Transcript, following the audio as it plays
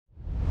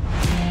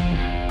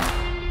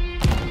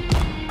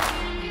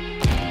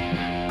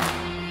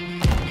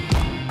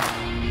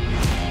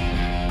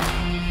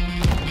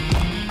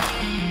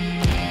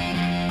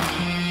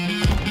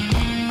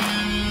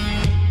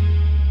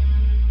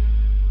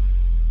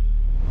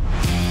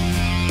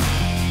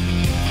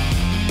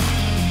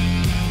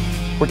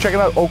We're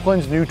checking out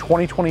Oakland's new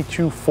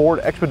 2022 Ford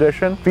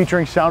Expedition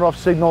featuring SoundOff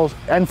Signal's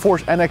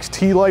N-Force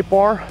NXT light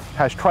bar,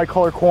 has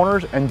tricolor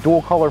corners and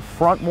dual color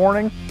front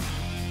warning,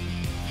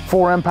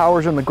 4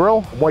 M-Powers in the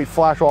grille, white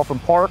flash off in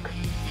park,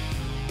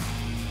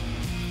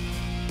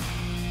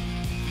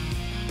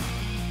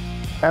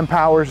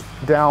 M-Powers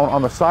down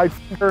on the side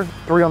fender,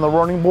 3 on the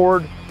running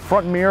board,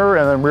 front mirror,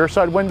 and then rear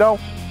side window.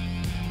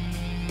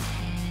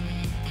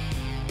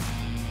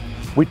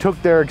 We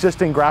took their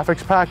existing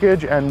graphics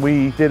package and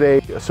we did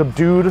a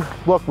subdued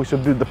look. We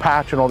subdued the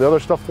patch and all the other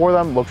stuff for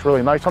them. Looks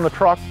really nice on the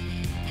truck.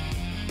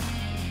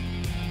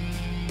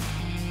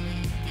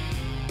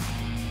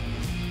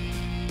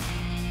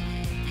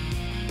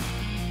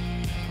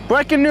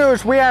 Breaking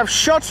news, we have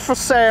shirts for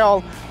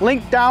sale.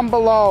 Link down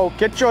below.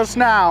 Get yours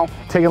now.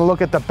 Taking a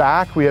look at the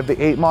back, we have the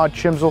 8-mod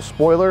Chimsel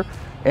spoiler,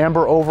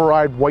 amber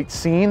override white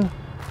scene,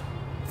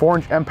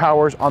 4-inch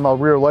M-Powers on the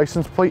rear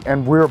license plate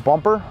and rear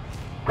bumper.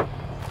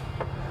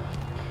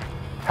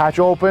 Hatch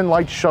open,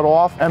 lights shut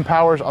off,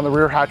 M-Powers on the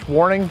rear hatch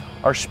warning.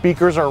 Our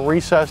speakers are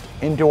recessed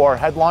into our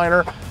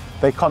headliner.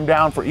 They come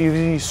down for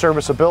easy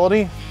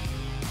serviceability.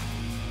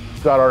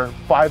 We've got our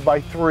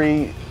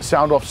 5x3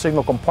 SoundOff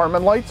Signal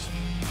compartment lights.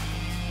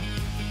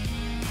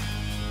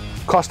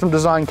 Custom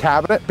design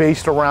cabinet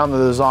based around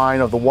the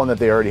design of the one that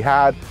they already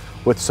had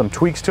with some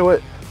tweaks to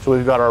it. So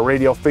we've got our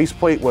radio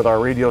faceplate with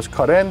our radios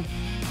cut in.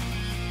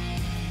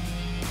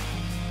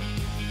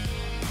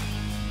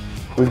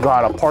 We've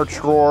got a parts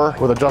drawer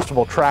with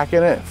adjustable track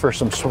in it for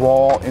some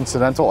small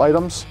incidental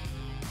items.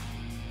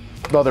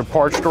 Another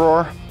parts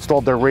drawer,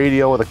 installed their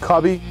radio with a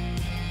cubby.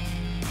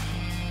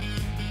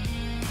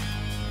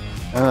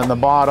 And then the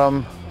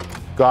bottom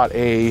got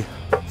a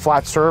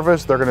flat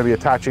surface. They're going to be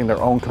attaching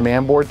their own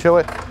command board to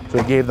it. So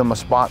we gave them a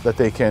spot that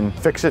they can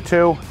fix it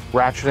to,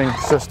 ratcheting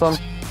system.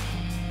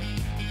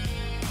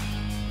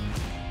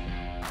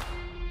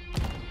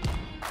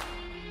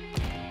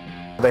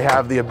 They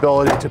have the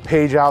ability to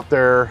page out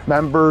their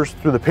members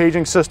through the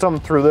paging system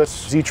through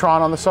this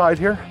Z-Tron on the side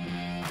here.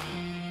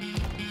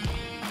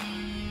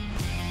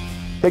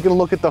 Taking a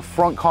look at the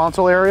front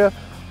console area.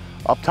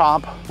 Up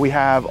top, we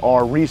have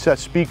our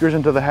recessed speakers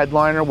into the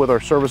headliner with our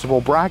serviceable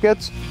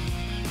brackets.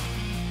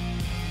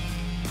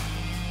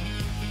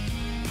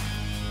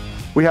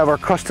 We have our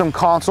custom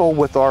console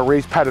with our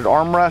raised padded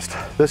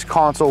armrest. This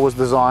console was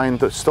designed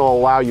to still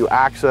allow you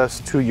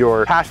access to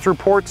your pass-through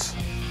ports.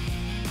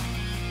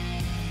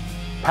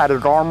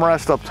 Padded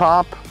armrest up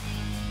top,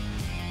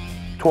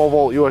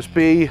 12-volt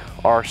USB,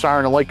 our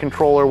siren and light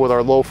controller with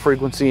our low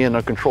frequency and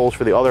the controls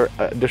for the other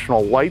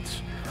additional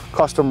lights,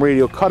 custom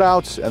radio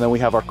cutouts, and then we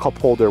have our cup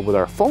holder with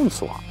our phone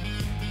slot.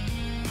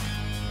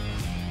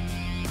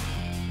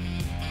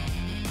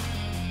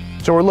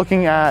 So we're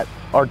looking at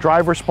our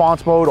drive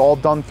response mode, all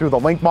done through the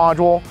link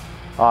module.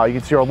 You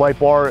can see our light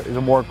bar is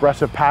a more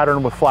aggressive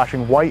pattern with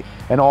flashing white,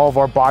 and all of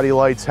our body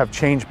lights have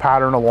changed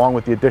pattern along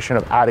with the addition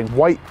of adding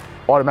white.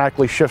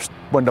 Automatically shifts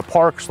when to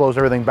park, slows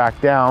everything back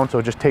down, so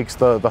it just takes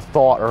the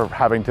thought of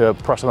having to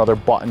press another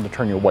button to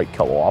turn your white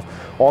color off.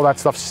 All that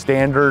stuff's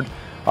standard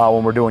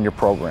when we're doing your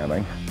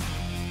programming.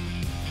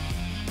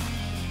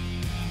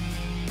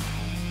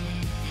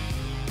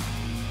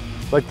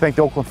 I'd like to thank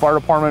the Oakland Fire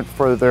Department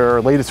for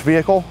their latest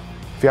vehicle.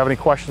 If you have any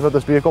questions about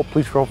this vehicle,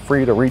 please feel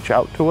free to reach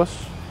out to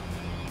us.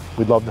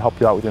 We'd love to help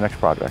you out with your next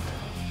project.